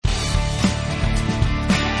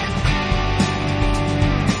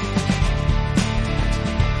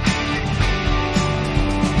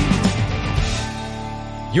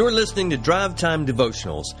You're listening to Drive Time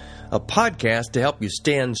Devotionals, a podcast to help you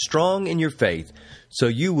stand strong in your faith so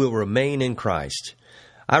you will remain in Christ.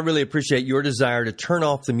 I really appreciate your desire to turn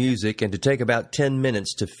off the music and to take about 10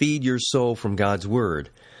 minutes to feed your soul from God's Word.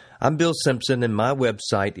 I'm Bill Simpson, and my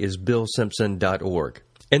website is billsimpson.org.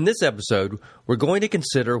 In this episode, we're going to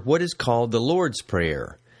consider what is called the Lord's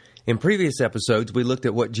Prayer. In previous episodes, we looked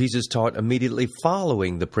at what Jesus taught immediately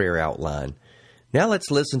following the prayer outline. Now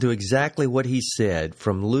let's listen to exactly what he said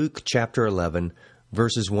from Luke chapter 11,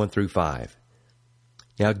 verses 1 through 5.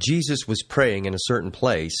 Now Jesus was praying in a certain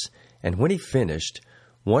place, and when he finished,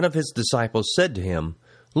 one of his disciples said to him,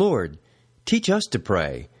 "Lord, teach us to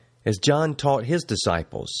pray, as John taught his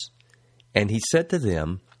disciples." And he said to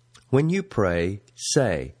them, "When you pray,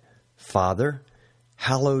 say, 'Father,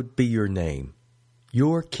 hallowed be your name.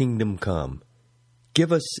 Your kingdom come.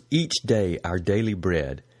 Give us each day our daily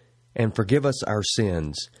bread, and forgive us our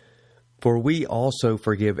sins, for we also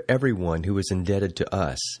forgive everyone who is indebted to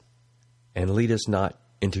us. And lead us not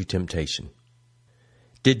into temptation.'"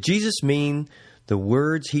 Did Jesus mean the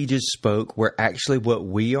words he just spoke were actually what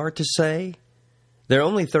we are to say? There are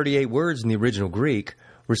only 38 words in the original Greek.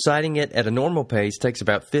 Reciting it at a normal pace takes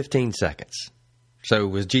about 15 seconds. So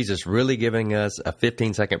was Jesus really giving us a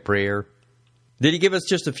 15-second prayer? Did he give us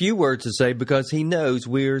just a few words to say because he knows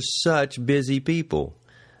we're such busy people?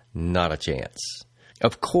 Not a chance.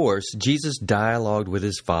 Of course, Jesus dialogued with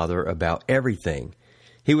his Father about everything.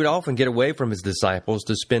 He would often get away from his disciples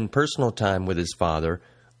to spend personal time with his Father,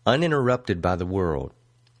 uninterrupted by the world.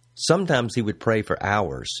 Sometimes he would pray for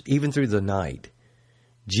hours, even through the night.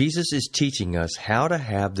 Jesus is teaching us how to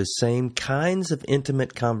have the same kinds of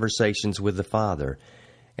intimate conversations with the Father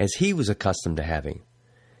as he was accustomed to having.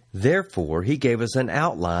 Therefore, he gave us an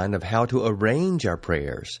outline of how to arrange our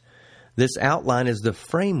prayers. This outline is the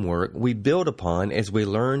framework we build upon as we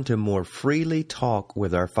learn to more freely talk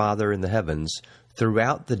with our Father in the heavens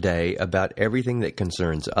throughout the day about everything that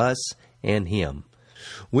concerns us and Him.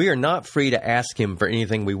 We are not free to ask Him for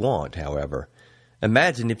anything we want, however.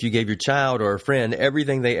 Imagine if you gave your child or a friend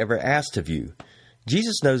everything they ever asked of you.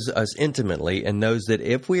 Jesus knows us intimately and knows that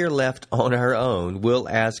if we are left on our own, we'll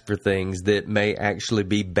ask for things that may actually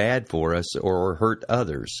be bad for us or hurt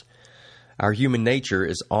others. Our human nature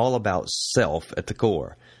is all about self at the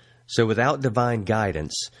core. So without divine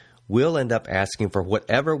guidance, we'll end up asking for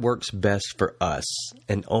whatever works best for us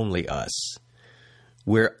and only us.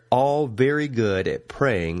 We're all very good at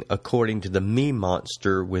praying according to the me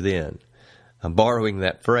monster within. I'm borrowing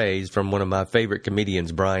that phrase from one of my favorite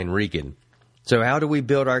comedians, Brian Regan. So how do we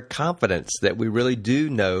build our confidence that we really do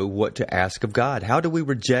know what to ask of God? How do we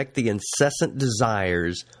reject the incessant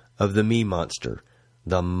desires of the me monster?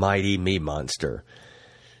 The mighty me monster.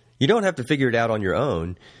 You don't have to figure it out on your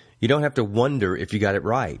own. You don't have to wonder if you got it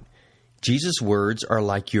right. Jesus' words are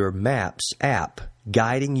like your Maps app,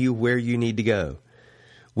 guiding you where you need to go.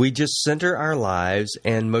 We just center our lives,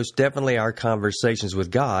 and most definitely our conversations with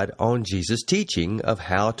God, on Jesus' teaching of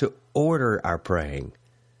how to order our praying.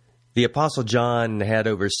 The Apostle John had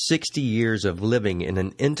over 60 years of living in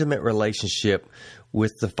an intimate relationship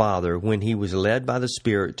with the Father when he was led by the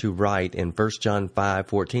Spirit to write in 1 John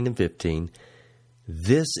 5:14 and 15,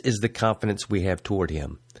 "This is the confidence we have toward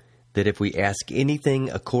Him, that if we ask anything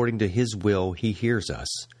according to His will, He hears us.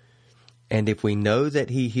 And if we know that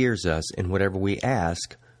He hears us in whatever we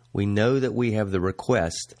ask, we know that we have the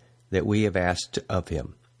request that we have asked of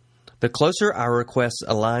Him." The closer our requests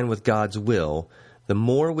align with God's will, the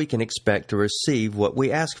more we can expect to receive what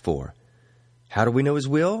we ask for. How do we know His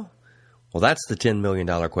will? Well, that's the $10 million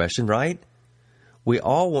question, right? We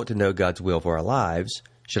all want to know God's will for our lives.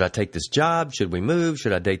 Should I take this job? Should we move?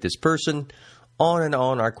 Should I date this person? On and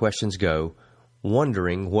on our questions go,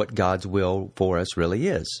 wondering what God's will for us really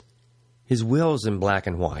is. His will is in black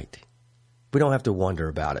and white. We don't have to wonder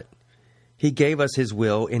about it. He gave us His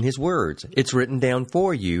will in His words. It's written down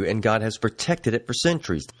for you, and God has protected it for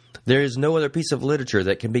centuries. There is no other piece of literature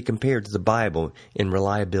that can be compared to the Bible in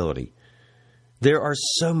reliability. There are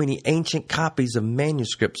so many ancient copies of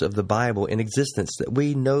manuscripts of the Bible in existence that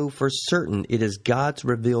we know for certain it is God's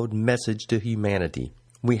revealed message to humanity.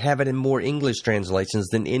 We have it in more English translations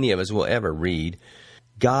than any of us will ever read.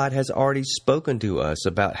 God has already spoken to us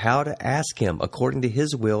about how to ask Him according to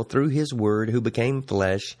His will through His Word who became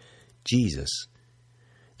flesh, Jesus.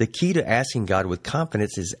 The key to asking God with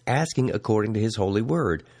confidence is asking according to His holy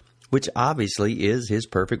Word, which obviously is His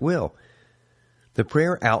perfect will. The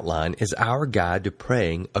prayer outline is our guide to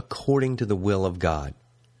praying according to the will of God.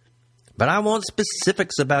 But I want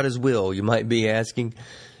specifics about His will, you might be asking.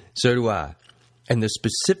 So do I. And the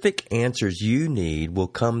specific answers you need will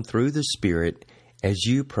come through the Spirit as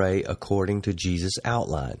you pray according to Jesus'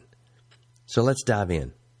 outline. So let's dive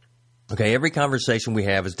in. Okay, every conversation we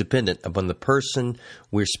have is dependent upon the person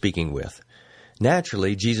we're speaking with.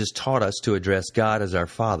 Naturally, Jesus taught us to address God as our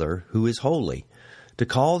Father, who is holy. To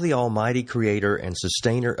call the Almighty Creator and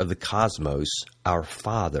Sustainer of the cosmos our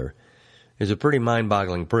Father is a pretty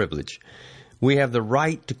mind-boggling privilege. We have the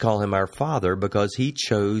right to call Him our Father because He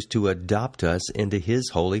chose to adopt us into His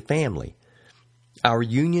holy family. Our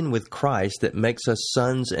union with Christ that makes us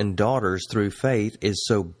sons and daughters through faith is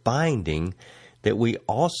so binding that we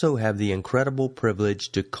also have the incredible privilege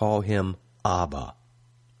to call Him Abba.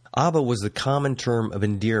 Abba was the common term of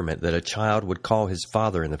endearment that a child would call his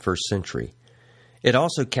father in the first century. It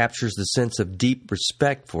also captures the sense of deep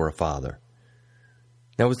respect for a father.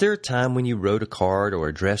 Now, was there a time when you wrote a card or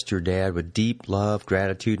addressed your dad with deep love,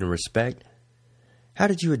 gratitude, and respect? How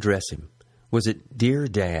did you address him? Was it Dear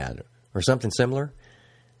Dad or something similar?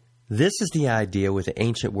 This is the idea with the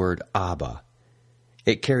ancient word Abba.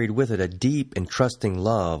 It carried with it a deep and trusting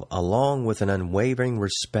love along with an unwavering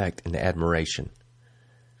respect and admiration.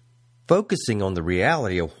 Focusing on the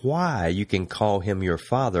reality of why you can call Him your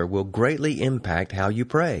Father will greatly impact how you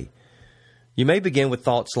pray. You may begin with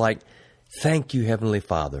thoughts like, "Thank you, Heavenly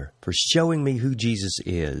Father, for showing me who Jesus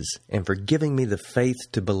is and for giving me the faith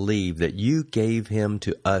to believe that you gave Him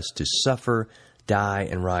to us to suffer, die,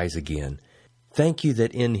 and rise again. Thank you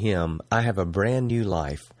that in Him I have a brand new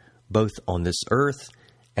life, both on this earth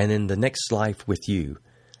and in the next life with you.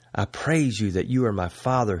 I praise you that you are my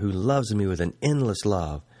Father who loves me with an endless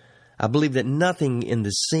love. I believe that nothing in the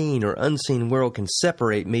seen or unseen world can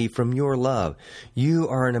separate me from your love. You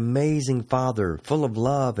are an amazing Father, full of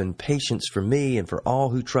love and patience for me and for all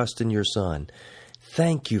who trust in your Son.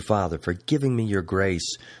 Thank you, Father, for giving me your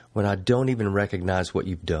grace when I don't even recognize what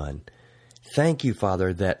you've done. Thank you,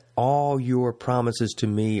 Father, that all your promises to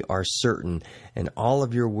me are certain and all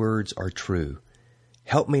of your words are true.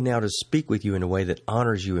 Help me now to speak with you in a way that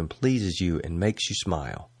honors you and pleases you and makes you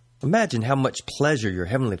smile." Imagine how much pleasure your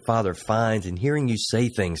Heavenly Father finds in hearing you say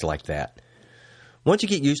things like that. Once you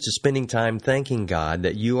get used to spending time thanking God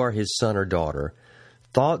that you are His son or daughter,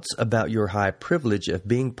 thoughts about your high privilege of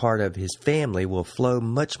being part of His family will flow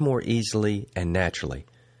much more easily and naturally.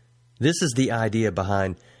 This is the idea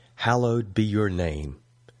behind "Hallowed be your name."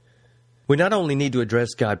 We not only need to address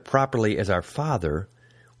God properly as our Father,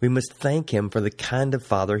 we must thank Him for the kind of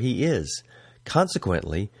Father He is.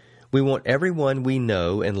 Consequently, we want everyone we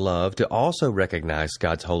know and love to also recognize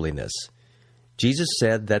God's holiness. Jesus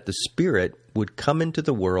said that the Spirit would come into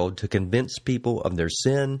the world to convince people of their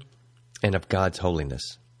sin and of God's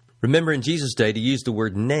holiness. Remember, in Jesus' day, to use the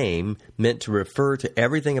word name meant to refer to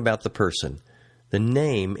everything about the person. The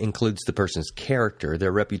name includes the person's character,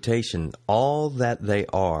 their reputation, all that they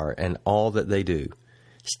are, and all that they do.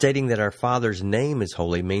 Stating that our Father's name is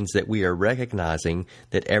holy means that we are recognizing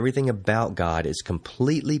that everything about God is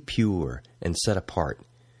completely pure and set apart.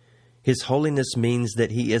 His holiness means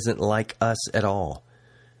that He isn't like us at all.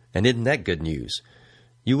 And isn't that good news?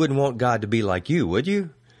 You wouldn't want God to be like you, would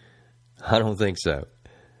you? I don't think so.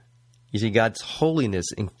 You see, God's holiness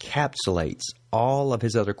encapsulates all of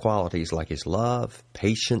His other qualities like His love,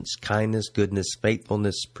 patience, kindness, goodness,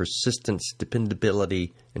 faithfulness, persistence,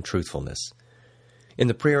 dependability, and truthfulness. In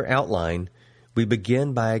the prayer outline, we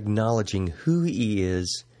begin by acknowledging who He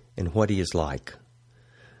is and what He is like.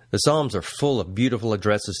 The Psalms are full of beautiful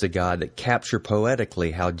addresses to God that capture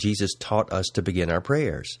poetically how Jesus taught us to begin our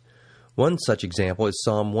prayers. One such example is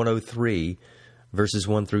Psalm 103, verses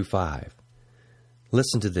 1 through 5.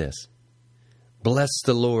 Listen to this. "Bless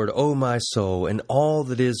the Lord, O my soul, and all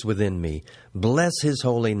that is within me. Bless His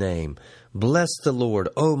holy name. Bless the Lord,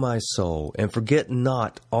 O my soul, and forget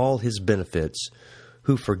not all His benefits,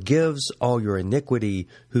 who forgives all your iniquity,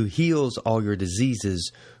 who heals all your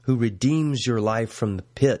diseases, who redeems your life from the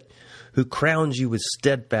pit, who crowns you with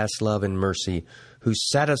steadfast love and mercy, who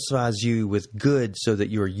satisfies you with good so that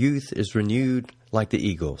your youth is renewed like the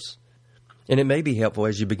eagles." And it may be helpful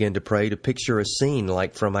as you begin to pray to picture a scene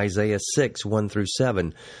like from Isaiah 6, 1 through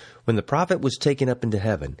 7. When the prophet was taken up into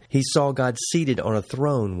heaven, he saw God seated on a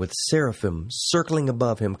throne with seraphim circling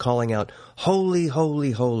above Him, calling out, "Holy,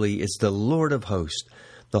 holy, holy is the Lord of hosts.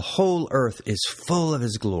 The whole earth is full of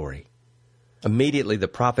His glory." Immediately the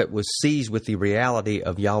prophet was seized with the reality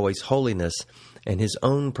of Yahweh's holiness and his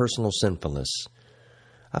own personal sinfulness.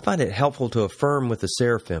 I find it helpful to affirm with the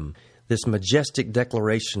seraphim this majestic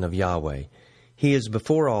declaration of Yahweh. He is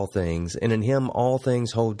before all things, and in Him all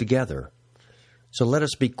things hold together. So let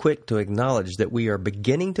us be quick to acknowledge that we are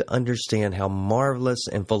beginning to understand how marvelous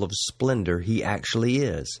and full of splendor He actually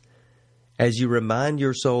is. As you remind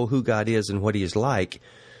your soul who God is and what He is like,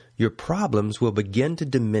 your problems will begin to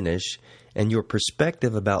diminish and your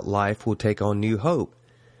perspective about life will take on new hope.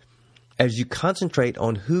 As you concentrate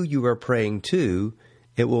on who you are praying to,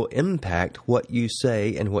 it will impact what you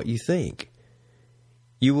say and what you think.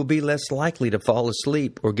 You will be less likely to fall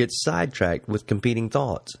asleep or get sidetracked with competing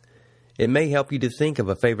thoughts. It may help you to think of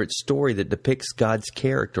a favorite story that depicts God's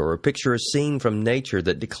character or picture a scene from nature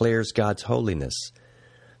that declares God's holiness.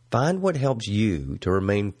 Find what helps you to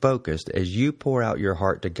remain focused as you pour out your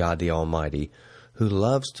heart to God the Almighty, who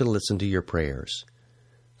loves to listen to your prayers.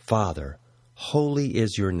 Father, holy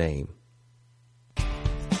is your name.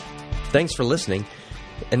 Thanks for listening.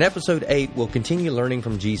 In Episode 8, we'll continue learning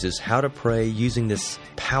from Jesus how to pray using this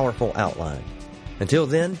powerful outline. Until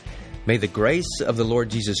then, may the grace of the Lord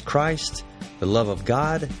Jesus Christ, the love of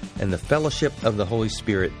God, and the fellowship of the Holy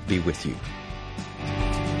Spirit be with you.